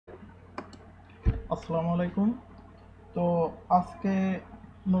আসসালামু আলাইকুম। তো আজকে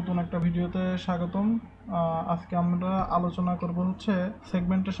নতুন একটা ভিডিওতে স্বাগতম। আজকে আমরা আলোচনা করব হচ্ছে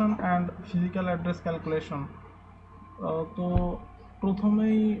segmentation and physical address calculation. তো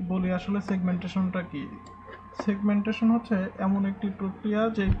প্রথমেই বলি আসলে সেগমেন্টেশনটা কি। সেগমেন্টেশন হচ্ছে এমন একটি প্রক্রিয়া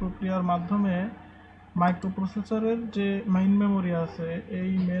যেই প্রক্রিয়ার মাধ্যমে মাইক্রোপ্রসেসরের যে মেইন মেমোরি আছে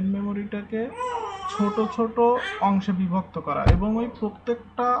এই মেইন মেমোরিটাকে ছোট ছোট অংশে বিভক্ত করা এবং ওই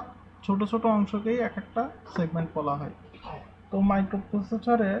প্রত্যেকটা ছোট ছোট অংশকেই এক একটা সেগমেন্ট বলা হয়। তো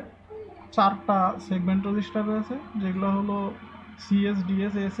মাইক্রোপ্রসেসরে চারটা সেগমেন্ট রেজিস্টার রয়েছে, যেগুলো হলো সিএস,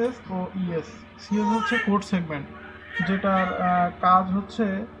 ডিএস, এসএস ও ইএস। সিএস হচ্ছে কোড সেগমেন্ট, যেটার কাজ হচ্ছে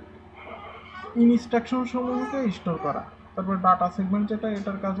ইনস্ট্রাকশন সমূহকে স্টোর করা। তারপর ডাটা সেগমেন্ট, যেটা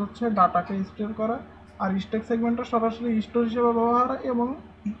এটার কাজ হচ্ছে ডাটাকে স্টোর করা। আর স্ট্যাক সেগমেন্টটা সরাসরি স্টোর হিসেবে ব্যবহার হয় এবং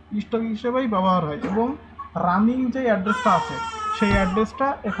স্টক হিসেবেই ব্যবহার হয়, এবং রানিং যে অ্যাড্রেসটা আছে সেই অ্যাড্রেসটা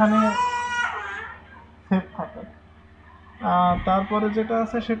এখানে সেভ থাকে। তারপরে যেটা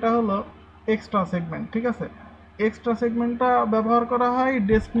আছে সেটা হলো এক্সট্রা সেগমেন্ট। ঠিক আছে, এক্সট্রা সেগমেন্টটা ব্যবহার করা হয়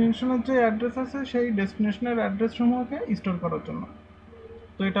ডেস্টিনেশনের যে অ্যাড্রেস আছে সেই ডেস্টিনেশনের অ্যাড্রেস সমূহকে স্টোর করার জন্য।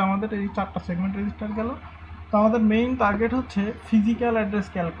 তো এটা আমাদের এই চারটা সেগমেন্ট রেজিস্টার গেল। তো আমাদের মেইন টার্গেট হচ্ছে ফিজিক্যাল অ্যাড্রেস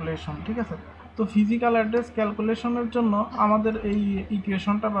ক্যালকুলেশন। ঠিক আছে, তো ফিজিক্যাল অ্যাড্রেস ক্যালকুলেশনের জন্য আমাদের এই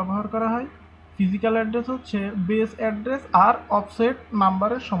ইকুয়েশনটা ব্যবহার করা হয়। ফিজিক্যাল অ্যাড্রেস হচ্ছে বেস অ্যাড্রেস আর অফসেট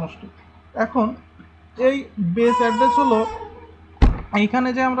নাম্বারের সমষ্টি। এখন এই বেস অ্যাড্রেস হলো এইখানে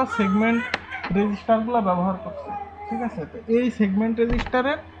যে আমরা সেগমেন্ট রেজিস্টারগুলো ব্যবহার করছি। ঠিক আছে, তো এই সেগমেন্ট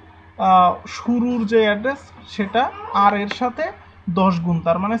রেজিস্টারের শুরুর যে অ্যাড্রেস সেটা আর এর সাথে 10 গুণ,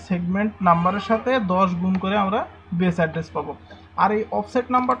 তার মানে সেগমেন্ট নাম্বারের সাথে 10 গুণ করে আমরা বেস অ্যাড্রেস পাবো। আর এই অফসেট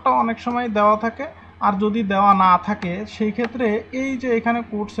নাম্বারটা অনেক সময় দেওয়া থাকে, আর যদি দেওয়া না থাকে সেই ক্ষেত্রে এই যে এখানে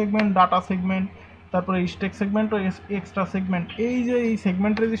কোড সেগমেন্ট, ডাটা সেগমেন্ট, তারপরে স্ট্যাক সেগমেন্ট ও এক্সট্রা সেগমেন্ট, এই যে এই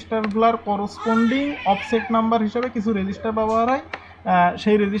সেগমেন্ট রেজিস্টারগুলোর করসপন্ডিং অফসেট নাম্বার হিসেবে কিছু রেজিস্টার ব্যবহার হয়।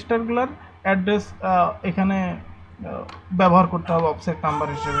 সেই রেজিস্টারগুলোর অ্যাড্রেস এখানে ব্যবহার করতে হবে অফসেট নাম্বার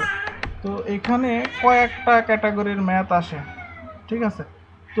হিসেবে। তো এখানে কয়েকটা ক্যাটাগরির ম্যাথ আসে। ঠিক আছে,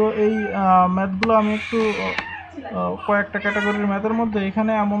 তো এই ম্যাথগুলো আমি একটু কয়েকটা ক্যাটাগরির ম্যাথের মধ্যে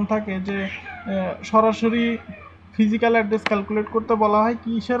এখানে এমন থাকে যে সরাসরি ফিজিক্যাল অ্যাড্রেস ক্যালকুলেট করতে বলা হয়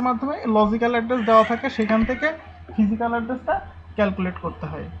কিসের মাধ্যমে, লজিক্যাল অ্যাড্রেস দেওয়া থাকে সেখান থেকে ফিজিক্যাল অ্যাড্রেসটা ক্যালকুলেট করতে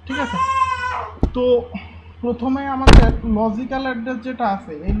হয়। ঠিক আছে, তো প্রথমে আমাদের লজিক্যাল অ্যাড্রেস যেটা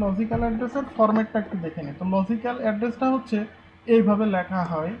আছে এই লজিক্যাল অ্যাড্রেসের ফরম্যাটটা একটু দেখে নিই। তো লজিক্যাল অ্যাড্রেসটা হচ্ছে এইভাবে লেখা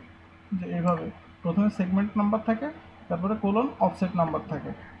হয় যে এইভাবে প্রথমে সেগমেন্ট নাম্বার থাকে, তারপরে কোলন অফসেট নাম্বার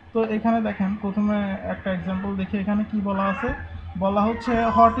থাকে। তো এখানে দেখেন প্রথমে একটা এক্সাম্পল দেখি, এখানে কি বলা আছে, বলা হচ্ছে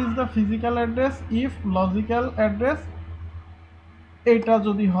what is the physical address if logical address, এইটা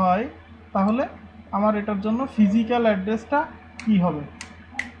যদি হয় তাহলে আমার এটার জন্য ফিজিক্যাল অ্যাড্রেসটা কি হবে,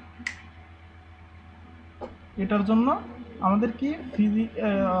 এটার জন্য আমাদের কি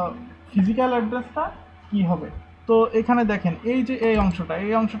ফিজিক্যাল অ্যাড্রেসটা কি হবে। তো এখানে দেখেন এই যে এই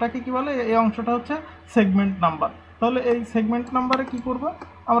অংশটাকে কি বলে, এই অংশটা হচ্ছে সেগমেন্ট নাম্বার। তাহলে এই সেগমেন্ট নাম্বারে কি করব,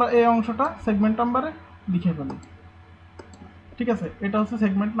 আমরা এই অংশটা সেগমেন্ট নাম্বারে লিখে ফেলি। ঠিক আছে, এটা হচ্ছে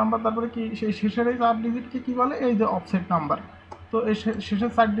সেগমেন্ট নাম্বার। তারপরে কি সেই শেষের এই 4 ডিজিটকে কি বলে, এই যে অফসেট নাম্বার। তো এই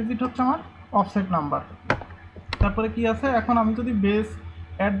শেষের 4 ডিজিট হচ্ছে আমার অফসেট নাম্বার। তারপরে কি আছে, এখন আমি যদি বেস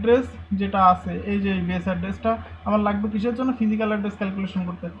অ্যাড্রেস যেটা আছে এই যে এই বেস অ্যাড্রেসটা আমার লাগবে কিসের জন্য, ফিজিক্যাল অ্যাড্রেস ক্যালকুলেশন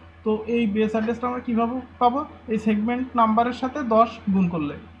করতে। তো এই বেস অ্যাড্রেসটা আমরা কীভাবে পাবো, এই সেগমেন্ট নাম্বারের সাথে 10 গুণ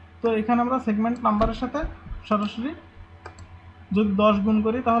করলে। তো এখানে আমরা সেগমেন্ট নাম্বারের সাথে সরাসরি যদি 10 গুণ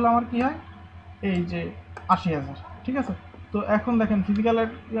করি তাহলে আমার কি হয়, এই যে 80,000। ঠিক আছে, তো এখন দেখেন ফিজিক্যাল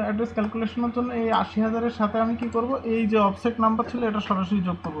অ্যাড্রেস ক্যালকুলেশনের জন্য এই 80,000-এর সাথে আমি কি করব, এই যে অফসেট নাম্বার ছিল এটা সরাসরি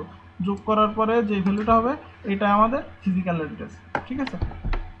যোগ করব। যোগ করার পরে যে ভ্যালুটা হবে এটা আমাদের ফিজিক্যাল অ্যাড্রেস। ঠিক আছে,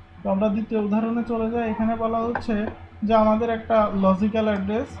 তো আমরা দ্বিতীয় উদাহরণে চলে যাই। এখানে বলা হচ্ছে যে আমাদের একটা লজিক্যাল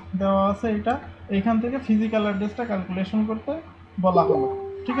অ্যাড্রেস দেওয়া আছে, এটা এইখান থেকে ফিজিক্যাল অ্যাড্রেসটা ক্যালকুলেশন করতে বলা হলো।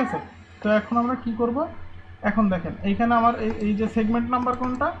 ঠিক আছে, তো এখন আমরা কি করব, এখন দেখেন এইখানে আমার এই যে সেগমেন্ট নাম্বার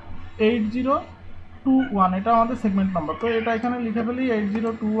কোনটা, 8021, এটা আমাদের সেগমেন্ট নাম্বার। তো এটা এখানে লিখে ফেলি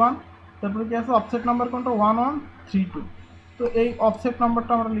 8021। তারপরে কি আছে, অফসেট নাম্বার কোনটা, 1132। তো এই অফসেট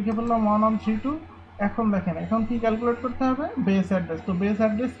নাম্বারটা আমরা লিখে ফেললাম 1132। এখন দেখেন এখন কি ক্যালকুলেট করতে হবে, বেস অ্যাড্রেস। তো বেস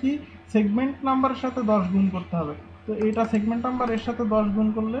অ্যাড্রেস কি, সেগমেন্ট নাম্বারের সাথে 10 গুণ করতে হবে। তো এইটা সেগমেন্ট নাম্বার, এর সাথে 10 গুণ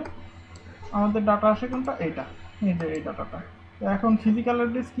করলে আমাদের ডাটা আসে কোনটা, এইটা, এই যে এই ডাটাটা। তো এখন ফিজিক্যাল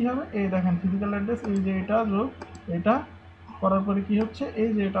অ্যাড্রেস কী হবে, এই দেখেন ফিজিক্যাল অ্যাড্রেস এই যে এটা যোগ এটা করার পরে কী হচ্ছে, এই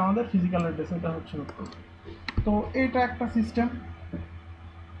যে এটা আমাদের ফিজিক্যাল অ্যাড্রেস, এটা হচ্ছে উত্তর। তো এইটা একটা সিস্টেম।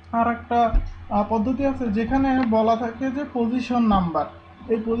 আর একটা পদ্ধতি আছে যেখানে বলা থাকে যে পজিশন নাম্বার,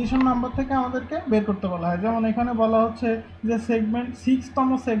 এই পজিশন নাম্বার থেকে আমাদেরকে বের করতে বলা হয়। যেমন এখানে বলা হচ্ছে যে সেগমেন্ট 6তম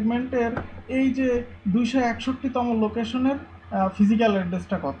সেগমেন্টের এই যে 261তম লোকেশনের ফিজিক্যাল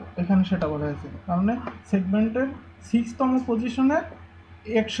অ্যাড্রেসটা কত, এখানে সেটা বলা হয়েছে। তার মানে সেগমেন্টের 6তম পজিশনের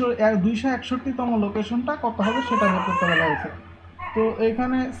 261তম লোকেশনটা কত হবে সেটা বের করতে বলা হয়েছে। তো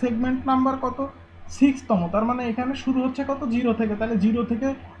এখানে সেগমেন্ট নাম্বার কত, 6তম, তার মানে এখানে শুরু হচ্ছে কত, 0 থেকে, তাহলে 0 থেকে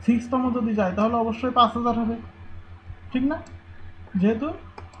 6তম যদি যায় তাহলে অবশ্যই 5000 হবে, ঠিক না? যেহেতু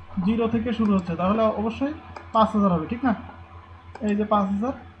 0 থেকে শুরু হচ্ছে তাহলে অবশ্যই 5000 হবে, ঠিক না? এই যে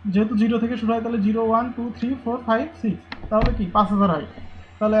 5000, যেহেতু 0 থেকে শুরু হয় তাহলে 0 1 2 3 4 5 6, তাহলে কি 5000 হয়।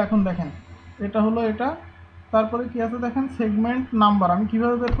 তাহলে এখন দেখেন এটা হলো এটা, তারপরে কি আছে দেখেন সেগমেন্ট নাম্বার। আমি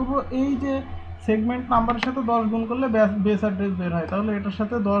কিভাবে বের করবো, এই যে সেগমেন্ট নাম্বারের সাথে 10 গুণ করলে বেস অ্যাড্রেস বের হয়, তাহলে এটার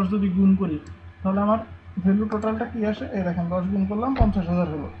সাথে 10 যদি গুণ করি তাহলে আমার ভ্যালু টোটালটা কি আসে, এই দেখেন 10 গুণ করলাম 50000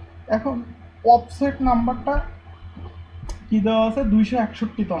 হলো। এখন অফসেট নাম্বারটা কি দেওয়া আছে,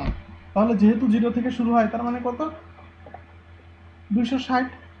 261তম, তাহলে যেহেতু 0 থেকে শুরু হয় তার মানে কত, 260।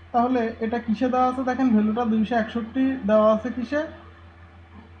 তাহলে এটা কিসে দেওয়া আছে দেখেন, ভ্যালুটা 261 দেওয়া আছে কিসে,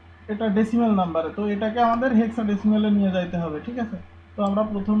 এটা ডেসিমেল নাম্বারে। তো এটাকে আমাদের হেক্সাডেসিমেলে নিয়ে যাইতে হবে, ঠিক আছে? তো আমরা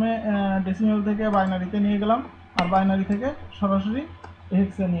প্রথমে ডেসিমেল থেকে বাইনারিতে নিয়ে গেলাম, আর বাইনারি থেকে সরাসরি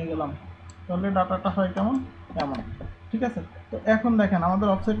হেক্সে নিয়ে গেলাম, তাহলে ডাটাটা হয় কেমন, এমন, ঠিক আছে? তো এখন দেখেন আমাদের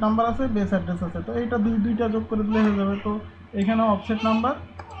অফসেট নাম্বার আছে, বেস অ্যাড্রেস আছে, তো এইটা দুইটা যোগ করে দিলে হয়ে যাবে। তো এখানে অফসেট নাম্বার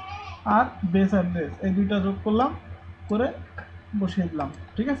আর বেস অ্যাড্রেস এই দুইটা যোগ করলাম, করে বসিয়ে দিলাম,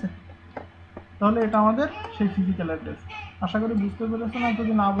 ঠিক আছে? তাহলে এটা আমাদের সেই ফিজিক্যাল অ্যাড্রেস। আশা করি বুঝতে পেরেছেন, আর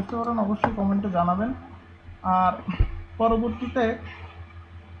যদি না বুঝতে পারেন অবশ্যই কমেন্টে জানাবেন। আর পরবর্তীতে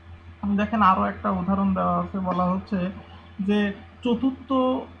দেখেন আরও একটা উদাহরণ দেওয়া আছে, বলা হচ্ছে যে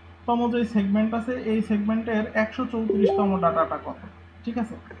চতুর্থতম যে সেগমেন্ট আছে এই সেগমেন্টের 134তম ডাটাটা কত, ঠিক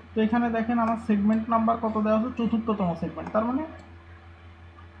আছে? তো এখানে দেখেন আমার সেগমেন্ট নাম্বার কত দেওয়া আছে, চতুর্থতম সেগমেন্ট, তার মানে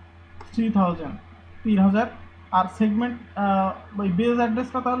 3000, আর সেগমেন্ট ওই বেস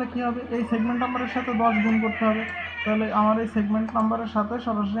অ্যাড্রেসটা তাহলে কী হবে, এই সেগমেন্ট নাম্বারের সাথে 10 গুণ করতে হবে। তাহলে আমার এই সেগমেন্ট নাম্বারের সাথে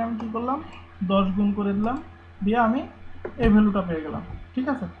সরাসরি আমি কী করলাম, 10 গুণ করে দিলাম, দিয়ে আমি এই ভ্যালুটা পেয়ে গেলাম, ঠিক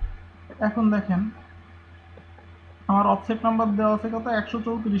আছে? এখন দেখেন আমার অফসেট নাম্বার দেওয়া আছে কত,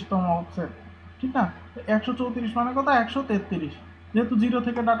 134তম অফসেট, ঠিক না? 134 মানে কত, 133। যেহেতু 0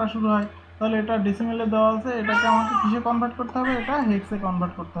 থেকে ডাটা শুরু হয় তাহলে এটা ডেসিমেলে দেওয়া আছে, এটাকে আমাকে কিসে কনভার্ট করতে হবে, এটা হেক্সে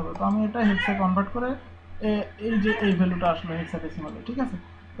কনভার্ট করতে হবে। তো আমি এটা হেক্সে কনভার্ট করে এই যে এই ভ্যালুটা আসলো হেক্সাডেসিমালে, ঠিক আছে?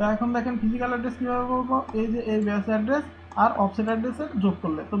 তো এখন দেখেন ফিজিক্যাল অ্যাড্রেস কীভাবে বলবো, এই যে এই বেস অ্যাড্রেস আর অফসেট অ্যাড্রেসের যোগ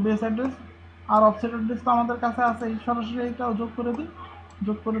করলে, তো বেস অ্যাড্রেস আর অফসেট অ্যাড্রেস তো আমাদের কাছে আছে, সরাসরি এইটাও যোগ করে দিই,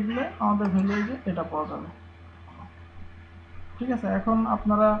 যোগ করে দিলে আমাদের ভ্যালু এই যে এটা পাওয়া যাবে, ঠিক আছে? এখন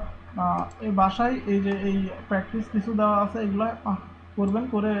আপনারা এই বাসায় এই যে এই প্র্যাকটিস কিছু দেওয়া আছে এগুলো করবেন,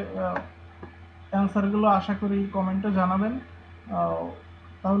 করে অ্যান্সারগুলো আশা করি কমেন্টে জানাবেন,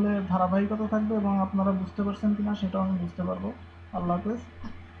 তাহলে ধারাবাহিকতা থাকবে এবং আপনারা বুঝতে পারছেন কিনা সেটাও আমি বুঝতে পারবো। আল্লাহ হাফেজ।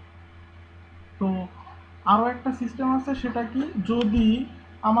 তো আরও একটা সিস্টেম আছে, সেটা কি, যদি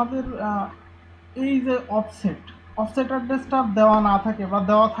আমাদের এই যে অফসেট অ্যাড্রেসটা দেওয়া না থাকে, বা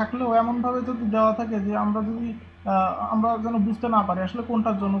দেওয়া থাকলেও এমনভাবে যদি দেওয়া থাকে যে আমরা যেন বুঝতে না পারি আসলে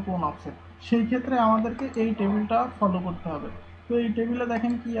কোনটার জন্য কোন অফসেট, সেই ক্ষেত্রে আমাদেরকে এই টেবিলটা ফলো করতে হবে। তো এই টেবিলে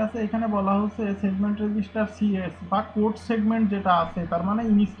দেখেন কি আছে, এখানে বলা হচ্ছে সেগমেন্ট রেজিস্টার সিএস বা কোড সেগমেন্ট যেটা আছে, তার মানে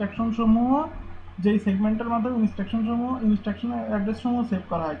ইনস্ট্রাকশন সমূহ, যেই সেগমেন্টের মাধ্যমে ইনস্ট্রাকশন অ্যাড্রেস সমূহ সেভ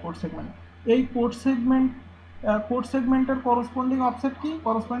করা হয় কোড সেগমেন্ট, এই কোড সেগমেন্টের করসপন্ডিং অফসেট কি,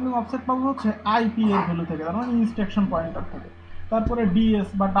 করসপন্ডিং অফসেট পাবো হচ্ছে আইপি এর ভ্যালু থেকে, তার মানে ইনস্ট্রাকশন পয়েন্টার থেকে। তারপরে ডিএস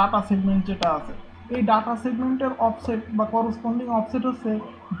বা ডাটা সেগমেন্ট যেটা আছে, এই ডাটা সেগমেন্টের অফসেট বা করসপন্ডিং অফসেট হচ্ছে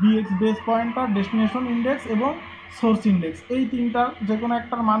bx base pointer, destination index এবং সোর্স ইন্ডেক্স। এই তিনটার যে কোনো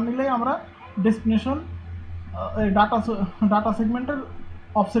একটার মান নিলেই আমরা ডেস্টিনেশন ডাটা সেগমেন্টের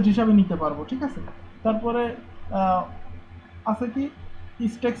অফসেট হিসাবে নিতে পারবো, ঠিক আছে? তারপরে আছে কি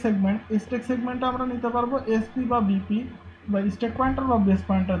স্ট্যাক সেগমেন্টে আমরা নিতে পারবো এসপি বা বিপি বা স্ট্যাক পয়েন্টার বা বেস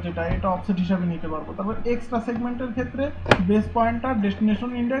পয়েন্টার, যেটা এটা অফসেট হিসাবে নিতে পারবো। তারপর এক্সট্রা সেগমেন্টের ক্ষেত্রে বেস পয়েন্টার, ডেস্টিনেশন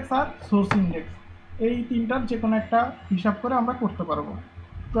ইন্ডেক্স আর সোর্স ইন্ডেক্স, এই তিনটার যে কোনো একটা হিসাব করে আমরা করতে পারবো।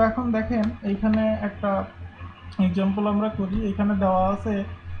 তো এখন দেখেন এইখানে একটা এক্সাম্পল আমরা করি, এখানে দেওয়া আছে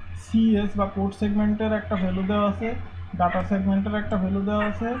সিএস বা কোড সেগমেন্টের একটা ভ্যালু দেওয়া আছে, ডাটা সেগমেন্টের একটা ভ্যালু দেওয়া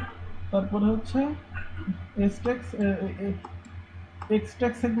আছে, তারপরে হচ্ছে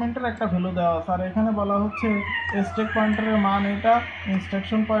এক্সট্যাক সেগমেন্টের একটা ভ্যালু দেওয়া আছে, আর এখানে বলা হচ্ছে স্ট্যাক পয়েন্টারের মান এটা,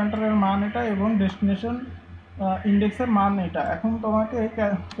 ইনস্ট্রাকশন পয়েন্টারের মান এটা এবং ডেস্টিনেশন ইন্ডেক্সের মান এটা। এখন তোমাকে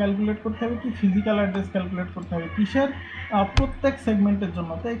ক্যালকুলেট করতে হবে কি, ফিজিক্যাল অ্যাড্রেস ক্যালকুলেট করতে হবে কিসের, প্রত্যেক সেগমেন্টের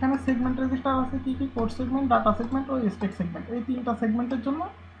জন্য। তো এখানে সেগমেন্ট রেজিস্টার আছে কি কি, কোড সেগমেন্ট, ডাটা সেগমেন্ট ও স্ট্যাক সেগমেন্ট, এই তিনটা সেগমেন্টের জন্য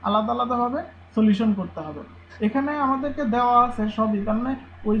আলাদা আলাদাভাবে সলিউশন করতে হবে। এখানে আমাদেরকে দেওয়া আছে সবই, কারণ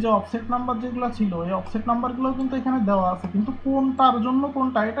ওই যে অফসেট নাম্বার যেগুলো ছিল ওই অফসেট নাম্বারগুলো কিন্তু এখানে দেওয়া আছে, কিন্তু কোনটার জন্য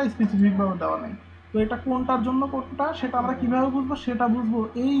কোনটা এটা স্পেসিফিকভাবে দেওয়া নেই। তো এটা কোনটার জন্য কোনটা সেটা আমরা কিভাবে বুঝবো, সেটা বুঝবো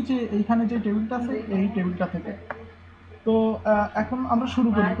এই যে এইখানে যে টেবিলটা আছে এই টেবিলটা থেকে। তো এখন আমরা শুরু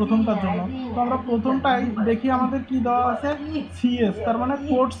করি প্রথমটার জন্য। তো আমরা প্রথমটাই দেখি আমাদের কি দেওয়া আছে, সিএস, তার মানে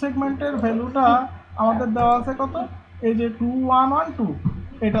কোড সেগমেন্টের ভ্যালুটা আমাদের দেওয়া আছে কত, এই যে 2112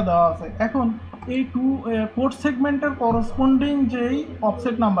 এটা দেওয়া আছে। এখন এই কোড সেগমেন্টের করসপন্ডিং যেই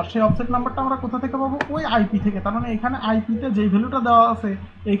অফসেট নাম্বার, সেই অফসেট নাম্বারটা আমরা কোথা থেকে পাবো, ওই আইপি থেকে। তার মানে এখানে আইপিতে যেই ভ্যালুটা দেওয়া আছে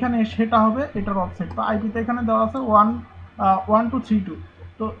এখানে সেটা হবে এটার অফসেট। তো আইপিতে এখানে দেওয়া আছে 1232।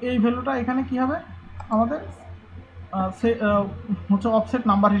 তো এই ভ্যালুটা এখানে কি হবে আমাদের হচ্ছে অফসেট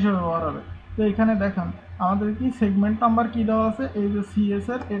নাম্বার হিসেবে ব্যবহার হবে। তো এখানে দেখেন আমাদের কি সেগমেন্ট নাম্বার কি দেওয়া আছে, এই যে সিএস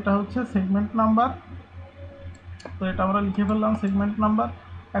এর এটা হচ্ছে সেগমেন্ট নাম্বার। তো এটা আমরা লিখে ফেললাম সেগমেন্ট নাম্বার।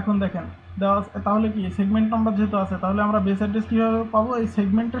 এখন দেখেন দেওয়া আছে, তাহলে কি সেগমেন্ট নাম্বার যেহেতু আছে তাহলে আমরা বেস অ্যাড্রেস কীভাবে পাবো, এই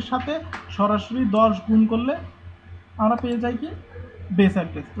সেগমেন্টের সাথে সরাসরি 10 গুণ করলে আমরা পেয়ে যাই কি বেস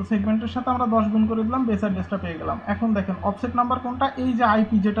অ্যাড্রেস। তো সেগমেন্টের সাথে আমরা 10 গুণ করে দিলাম, বেস অ্যাড্রেসটা পেয়ে গেলাম। এখন দেখেন অফসেট নাম্বার কোনটা, এই যে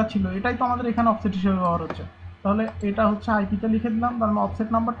আইপি যেটা ছিল এটাই তো আমাদের এখানে অফসেট হিসেবে ব্যবহার হচ্ছে। তাহলে এটা হচ্ছে আইপিতে লিখে দিলাম, তার মানে অফসেট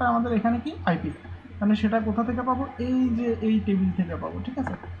নাম্বারটা আমাদের এখানে কি আইপি, মানে সেটা কোথা থেকে পাবো, এই যে এই টেবিল থেকে পাবো, ঠিক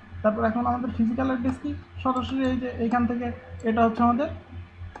আছে। তারপর এখন আমাদের ফিজিক্যাল অ্যাড্রেস কি, সরাসরি এই যে এইখান থেকে এটা হচ্ছে আমাদের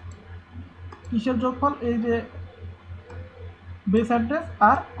কিসের যোগফল, এই যে বেস অ্যাড্রেস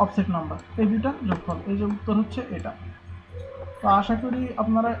আর অফসেট নাম্বার এই দুইটা যোগফল, এই যে উত্তর হচ্ছে এটা। তো আশা করি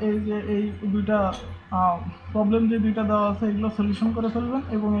আপনারা এই যে এই দুইটা প্রবলেম যে দুইটা দেওয়া আছে এগুলো সলিউশন করে ফেলবেন,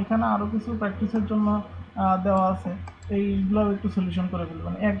 এবং এখানে আরও কিছু প্র্যাকটিসের জন্য দেওয়া আছে, এইগুলো একটু সলিউশন করে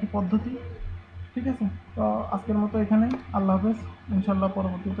ফেলবেন, একই পদ্ধতি, ঠিক আছে। তো আজকের মতো এখানেই, আল্লাহ হাফেজ, ইনশাল্লাহ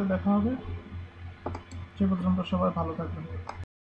পরবর্তীতে দেখা হবে, সে পর্যন্ত সবাই ভালো থাকবেন।